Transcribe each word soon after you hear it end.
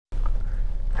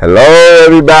Hello,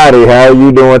 everybody. How are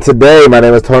you doing today? My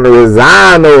name is Tony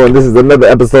Rizzano, and this is another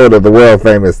episode of the world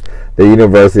famous, the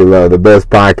University of Love, the best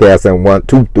podcast in 1,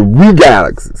 2, 3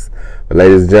 galaxies. But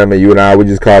ladies and gentlemen, you and I, we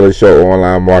just call this show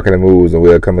Online Marketing Moves, and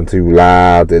we are coming to you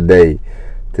live today.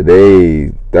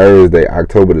 Today, Thursday,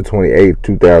 October the 28th,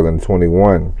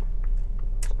 2021.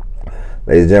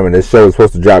 Ladies and gentlemen, this show was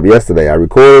supposed to drop yesterday. I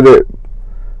recorded it,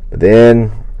 but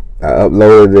then I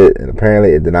uploaded it, and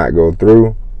apparently it did not go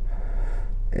through.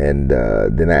 And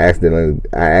then I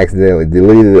accidentally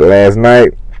deleted it last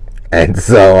night, and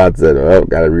so I said, "Oh,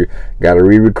 gotta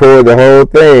re-record the whole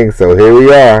thing." So here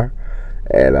we are,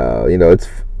 and it's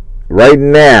right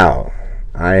now.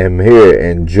 I am here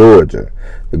in Georgia,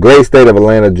 the great state of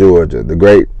Atlanta, Georgia, the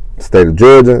great state of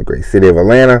Georgia, the great city of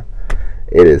Atlanta.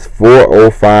 It is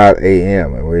 4:05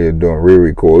 a.m. and we're doing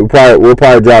re-record. We'll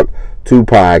probably drop 2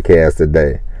 podcasts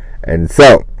today, and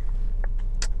so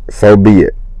be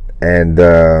it. And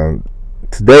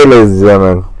today, ladies and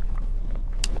gentlemen,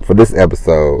 for this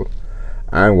episode,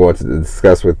 I'm going to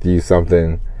discuss with you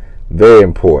something very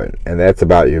important, and that's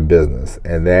about your business.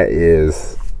 And that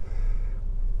is,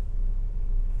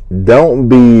 don't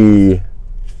be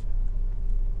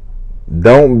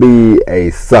a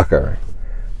sucker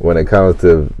when it comes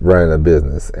to running a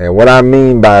business. And what I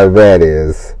mean by that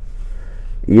is,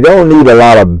 you don't need a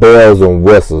lot of bells and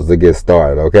whistles to get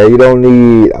started, okay? You don't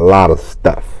need a lot of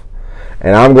stuff.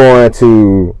 And I'm going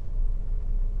to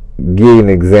give you an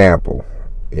example.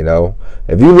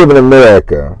 If you live in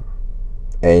America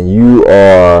and you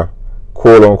are,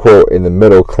 quote unquote, in the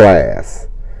middle class,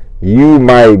 you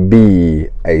might be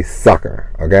a sucker,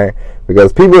 okay?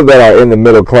 Because people that are in the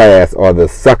middle class are the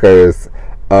suckers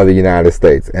of the United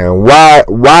States. And why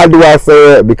do I say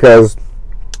that? Because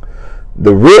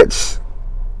the rich,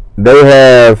 they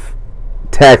have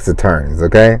tax attorneys,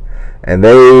 okay? And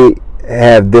they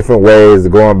have different ways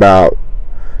of going about.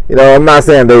 I'm not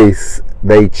saying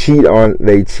they cheat on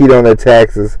their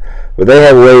taxes, but they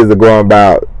have ways of going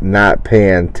about not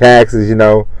paying taxes.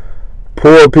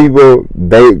 Poor people,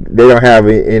 they don't have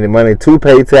any money to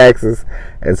pay taxes,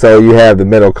 and so you have the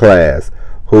middle class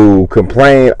who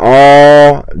complain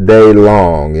all day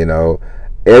long.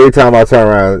 Every time I turn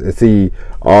around and see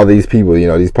all these people,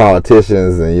 these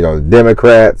politicians and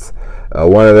Democrats.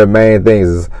 One of their main things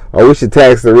is, we should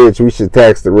tax the rich, we should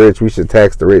tax the rich, we should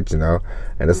tax the rich, And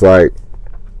it's like,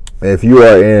 if you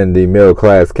are in the middle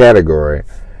class category,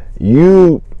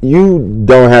 you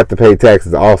don't have to pay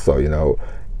taxes also,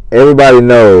 Everybody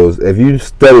knows, if you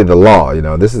study the law,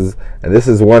 this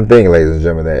is one thing, ladies and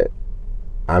gentlemen, that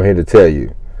I'm here to tell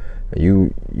you.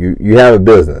 You have a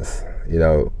business,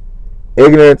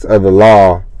 Ignorance of the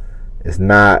law does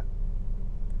not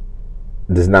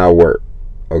work.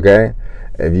 Okay,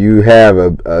 if you have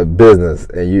a business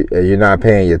and you're not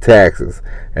paying your taxes,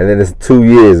 and then it's 2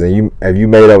 years, and you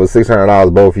made over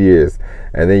 $600 both years,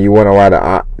 and then you wonder why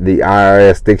the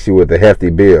IRS sticks you with a hefty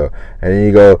bill, and then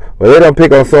you go, well, they don't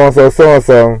pick on so and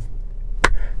so.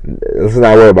 Let's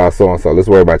not worry about so and so. Let's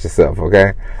worry about yourself,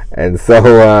 okay? And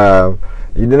so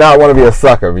you do not want to be a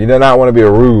sucker. You do not want to be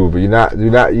a rube. You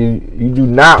do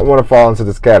not want to fall into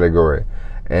this category,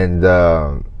 And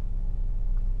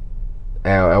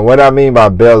what I mean by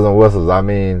bells and whistles, I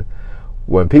mean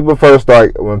when people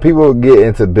get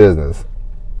into business,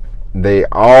 they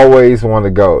always want to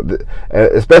go,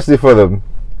 especially for the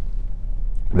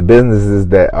businesses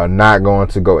that are not going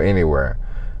to go anywhere.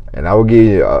 And I will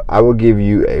give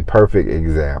you a perfect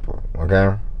example.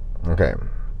 Okay.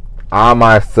 I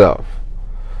myself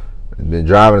have been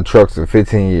driving trucks for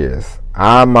 15 years.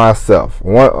 I myself,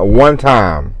 one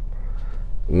time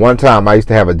I used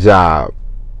to have a job.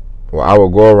 Well, I will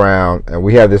go around, and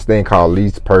we have this thing called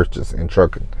lease purchase in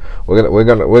trucking. We're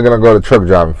gonna go to truck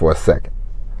driving for a second.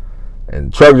 In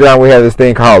truck driving, we have this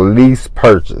thing called lease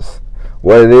purchase.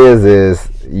 What it is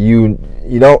you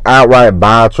don't outright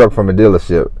buy a truck from a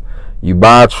dealership. You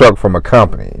buy a truck from a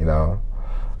company.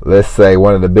 Let's say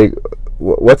one of the big.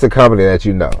 What's a company that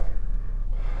you know?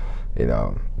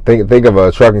 Think of a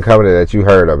trucking company that you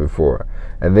heard of before.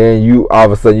 And then you all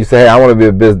of a sudden you say, hey, I want to be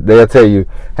a business. They'll tell you,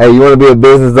 hey, you want to be a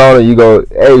business owner? You go,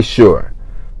 hey, sure.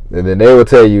 And then they will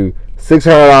tell you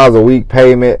 $600 a week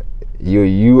payment.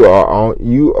 You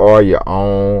are your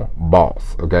own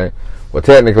boss. Okay. Well,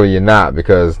 technically you're not,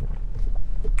 because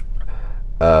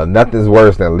nothing's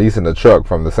worse than leasing a truck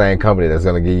from the same company that's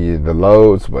going to give you the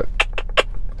loads. But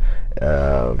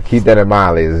keep that in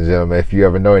mind, ladies and gentlemen, if you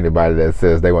ever know anybody that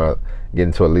says they want to get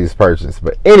into a lease purchase.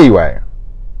 But anyway.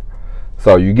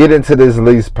 So you get into this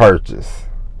lease purchase,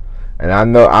 and I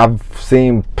know I've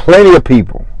seen plenty of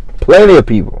people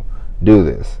do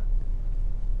this.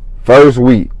 First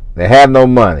week, They have no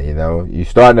money, you know. You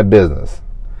starting a business.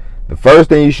 The first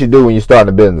thing you should do when you start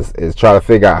a business is try to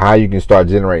figure out how you can start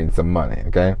generating some money,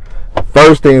 okay?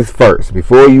 First things first.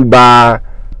 Before you buy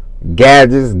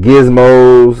gadgets,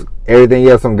 gizmos, everything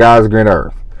else on God's green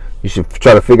earth, you should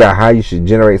try to figure out how you should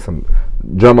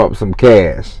drum up some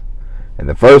cash. And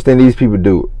the first thing these people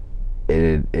do,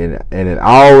 and it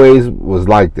always was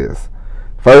like this.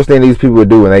 First thing these people would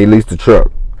do when they leased the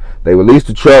truck, they would lease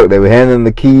the truck, they would hand them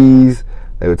the keys,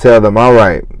 they would tell them, all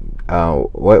right,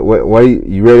 what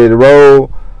you ready to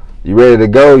roll? You ready to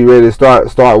go? You ready to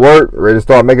start work? Ready to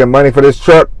start making money for this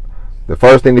truck? The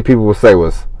first thing the people would say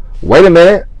was, wait a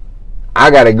minute, I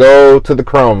gotta go to the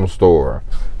chrome store.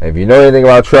 And if you know anything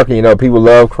about trucking, you know people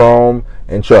love chrome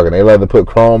and trucking. They love to put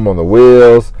chrome on the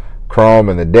wheels, chrome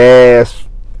in the dash.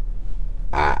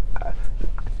 I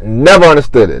never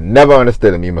understood it. Never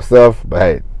understood it, me myself. But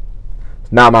hey,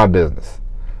 it's not my business.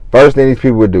 First thing these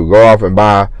people would do, go off and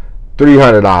buy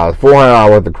 $300, $400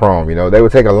 worth of chrome. You know, they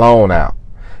would take a loan out.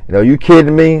 You know, you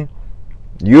kidding me?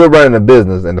 You're running a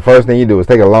business, and the first thing you do is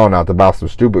take a loan out to buy some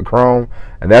stupid chrome.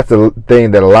 And that's the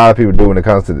thing that a lot of people do when it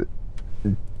comes to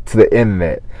the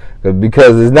internet,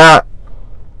 because it's not.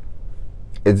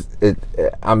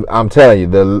 I'm telling you,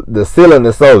 the ceiling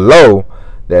is so low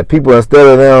that people, instead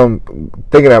of them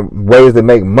thinking of ways to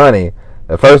make money,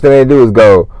 the first thing they do is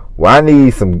go, well, I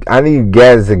need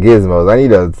gadgets and gizmos. I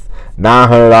need a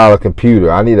 $900 computer.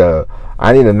 I need a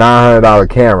 $900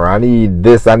 camera. I need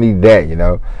this. I need that. You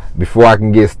know, before I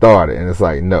can get started. And it's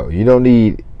like, no, you don't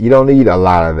need a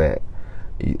lot of that.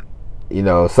 You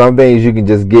know, some things you can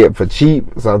just get for cheap.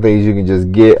 Some things you can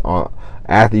just get on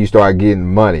after you start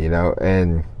getting money. You know,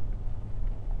 and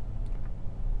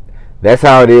that's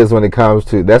how it is when it comes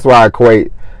to. That's why I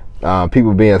equate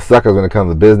people being suckers when it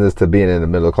comes to business to being in the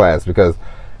middle class, because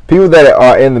people that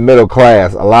are in the middle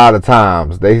class, a lot of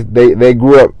times they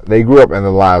grew up in their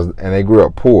lives and they grew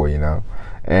up poor, you know,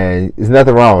 and there's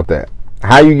nothing wrong with that.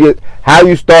 How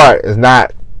you start is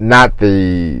not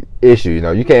the issue, you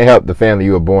know. You can't help the family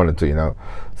you were born into, you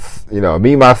know.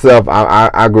 Me myself,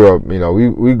 I grew up, you know,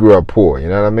 we grew up poor, you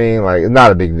know what I mean? Like, it's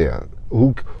not a big deal.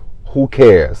 Who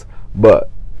cares? But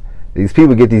these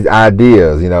people get these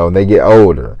ideas, you know, and they get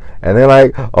older. And they're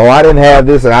like, oh, I didn't have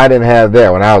this and I didn't have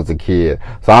that when I was a kid.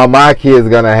 So all my kids are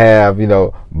going to have, you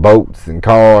know, boats and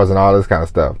cars and all this kind of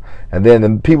stuff. And then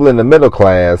the people in the middle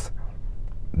class,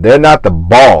 they're not the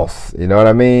boss. You know what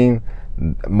I mean?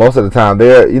 Most of the time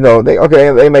they're, you know,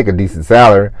 they make a decent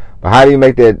salary. But how do you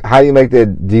make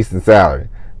that decent salary?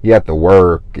 You have to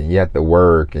work and you have to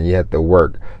work and you have to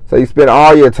work. So you spend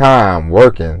all your time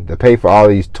working to pay for all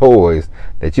these toys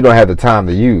that you don't have the time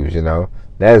to use, you know.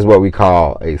 That is what we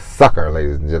call a sucker,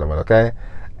 ladies and gentlemen, okay?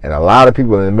 And a lot of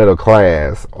people in the middle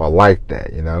class are like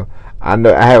that, you know. I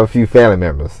have a few family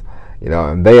members, you know,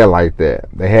 and they are like that.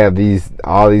 They have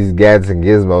all these gadgets and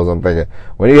gizmos. I'm thinking,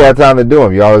 when do you have time to do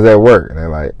them? You're always at work. And they're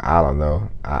like, I don't know.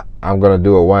 I'm going to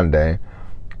do it one day.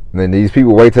 And then these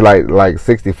people wait till like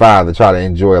 65 to try to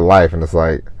enjoy life. And it's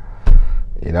like,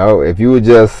 you know, if you would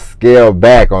just scale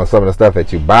back on some of the stuff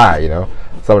that you buy, you know,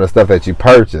 some of the stuff that you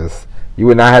purchase, you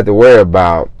would not have to worry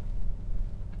about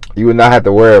you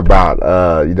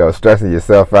know, stressing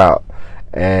yourself out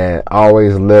and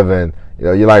always living, you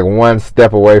know, you're like one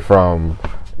step away from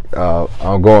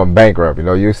going bankrupt. You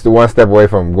know, you're still one step away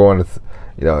from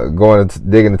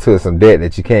digging into some debt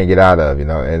that you can't get out of, you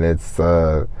know. And it's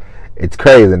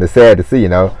crazy and it's sad to see, you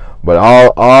know. But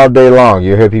all day long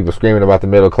you hear people screaming about the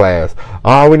middle class.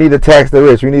 Oh, we need to tax the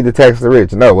rich. We need to tax the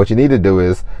rich. No, what you need to do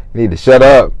is you need to shut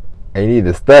up and you need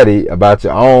to study about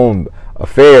your own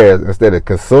affairs instead of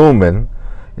consuming,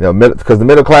 you know, because the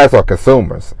middle class are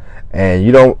consumers. And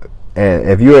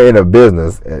if you're in a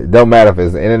business, it don't matter if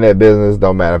it's an internet business,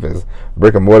 don't matter if it's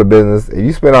brick and mortar business. If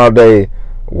you spend all day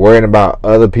worrying about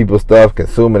other people's stuff,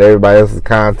 consuming everybody else's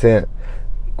content,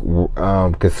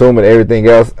 consuming everything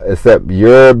else except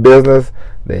your business,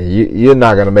 then you're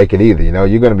not going to make it either. You know,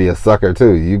 you're going to be a sucker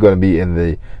too. You're going to be in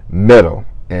the middle.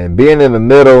 And being in the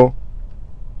middle,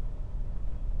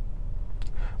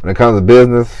 when it comes to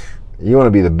business, you want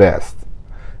to be the best.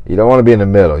 You don't want to be in the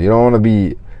middle. You don't want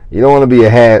to be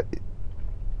ahead.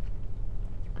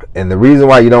 And the reason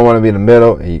why you don't want to be in the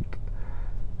middle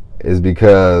is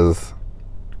because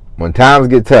when times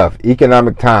get tough,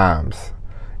 economic times,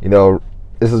 you know,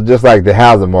 this is just like the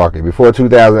housing market. Before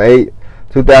 2008,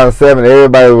 2007,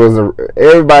 everybody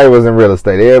was in real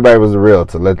estate. Everybody was a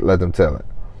realtor. Let them tell it.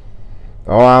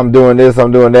 Oh, I'm doing this,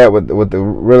 I'm doing that with the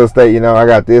real estate, you know, I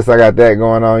got this, I got that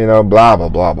going on, you know, blah, blah,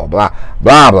 blah, blah, blah,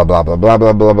 blah, blah, blah, blah, blah,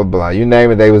 blah, blah, blah, blah. You name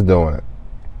it, they was doing it.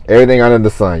 Everything under the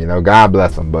sun, you know, God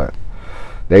bless them, but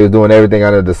they was doing everything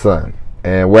under the sun.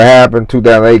 And what happened?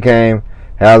 2008 came,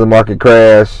 housing market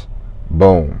crash,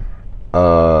 boom.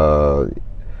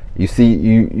 You see,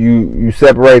 you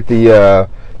separate the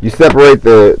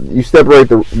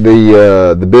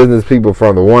business people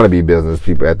from the wannabe business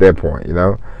people at that point, you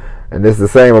know. And it's the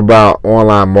same about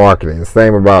online marketing, the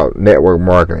same about network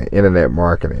marketing, internet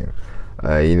marketing,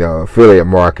 affiliate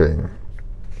marketing.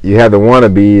 You have the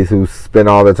wannabes who spend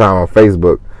all their time on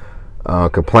Facebook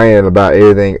complaining about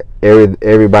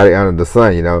everybody under the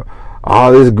sun, you know.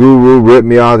 Oh, this guru ripped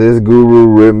me off, this guru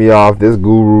ripped me off, this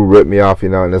guru ripped me off, you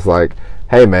know. And it's like,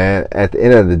 hey man, at the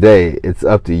end of the day, it's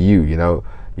up to you, you know.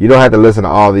 You don't have to listen to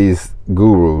all these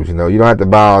gurus, you know. You don't have to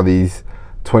buy all these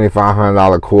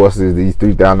 $2,500 courses, these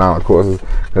 $3,000 courses.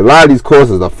 A lot of these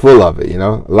courses are full of it, you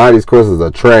know. A lot of these courses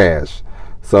are trash.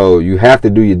 So you have to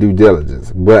do your due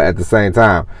diligence. But at the same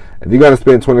time, if you're gonna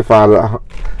spend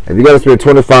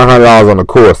 $2,500 on a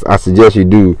course, I suggest you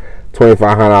do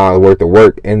 $2,500 worth of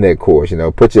work in that course. You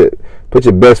know, put your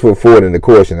best foot forward in the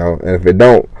course. You know, and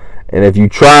if you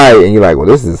try and you're like, well,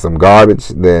 this is some garbage,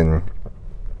 then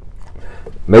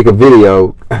make a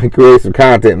video, create some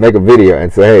content, make a video,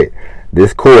 and say, hey,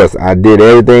 this course, I did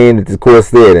everything that this course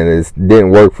said, and it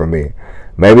didn't work for me.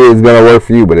 Maybe it's gonna work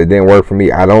for you, but it didn't work for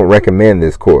me. I don't recommend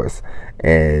this course.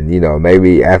 And, you know,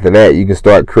 maybe after that you can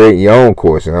start creating your own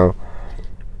course, you know.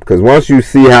 Because once you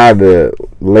see how the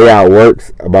layout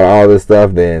works about all this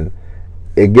stuff, then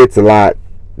it gets a lot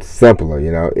simpler,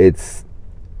 you know. It's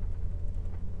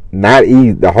not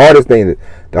easy. The hardest thing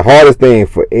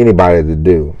for anybody to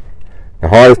do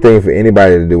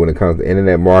when it comes to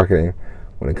internet marketing,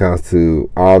 when it comes to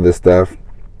all this stuff,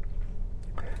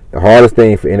 the hardest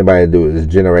thing for anybody to do is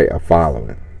generate a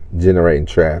following, generating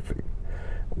traffic.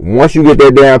 Once you get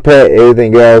that down pat,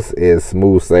 everything else is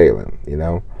smooth sailing, you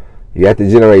know. You have to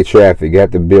generate traffic. You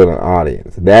have to build an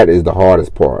audience. That is the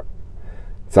hardest part.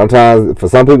 Sometimes, for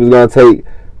some people, it's going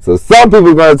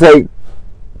to take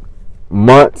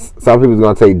months. Some people, it's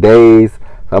going to take days.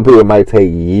 Some people, it might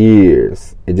take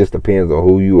years. It just depends on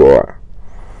who you are.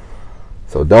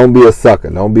 So don't be a sucker.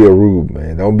 Don't be a rube,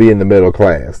 man. Don't be in the middle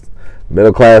class.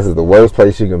 Middle class is the worst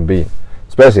place you can be,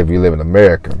 especially if you live in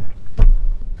America.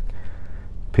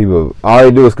 People, all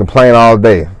they do is complain all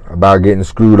day about getting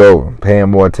screwed over, paying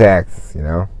more taxes, you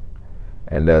know.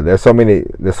 And there's so many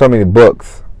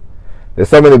books. There's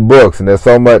so many books, and there's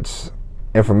so much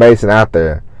information out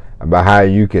there about how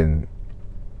you can,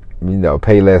 you know,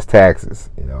 pay less taxes.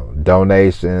 You know,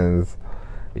 donations,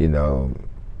 you know,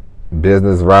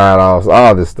 business write-offs,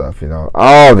 all this stuff. You know,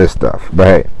 all this stuff. But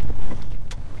hey,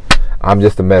 I'm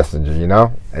just a messenger, you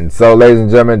know. And so, ladies and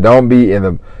gentlemen, don't be in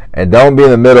the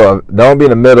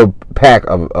middle pack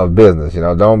of business, you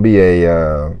know. Don't be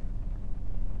a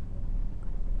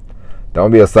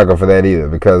sucker for that either,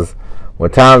 because when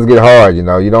times get hard, you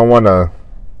know, you don't want to.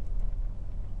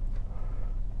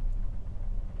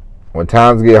 When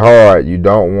times get hard, you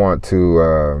don't want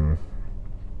to.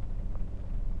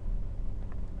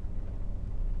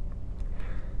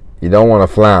 You don't want to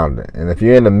flounder, and if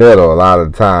you're in the middle, a lot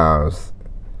of the times,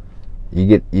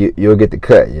 you'll get the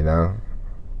cut, you know.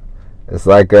 It's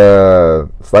like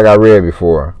I read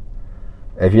before.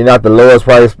 If you're not the lowest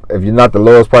price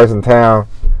in town,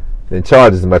 then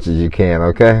charge as much as you can.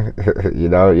 Okay, you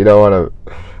know, you don't want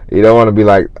to be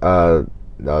like the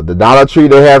Dollar Tree.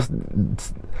 They have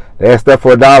stuff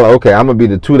for $1. Okay, I'm gonna be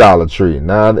the $2 tree.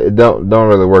 Nah, it don't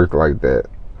really work like that.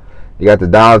 You got the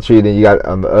Dollar Tree, then you got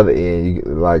on the other end,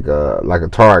 like a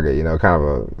Target, you know, kind of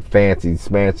a fancy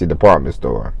department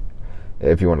store,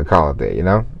 if you want to call it that, you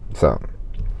know. So,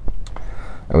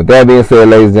 and with that being said,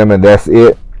 ladies and gentlemen, that's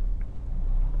it.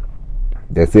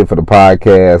 That's it for the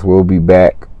podcast. We'll be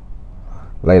back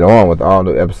later on with all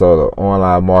new episode of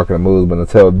Online Marketing Moves. But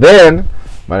until then,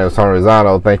 my name is Tony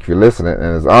Rosano. Thank you for listening, and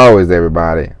as always,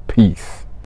 everybody, peace.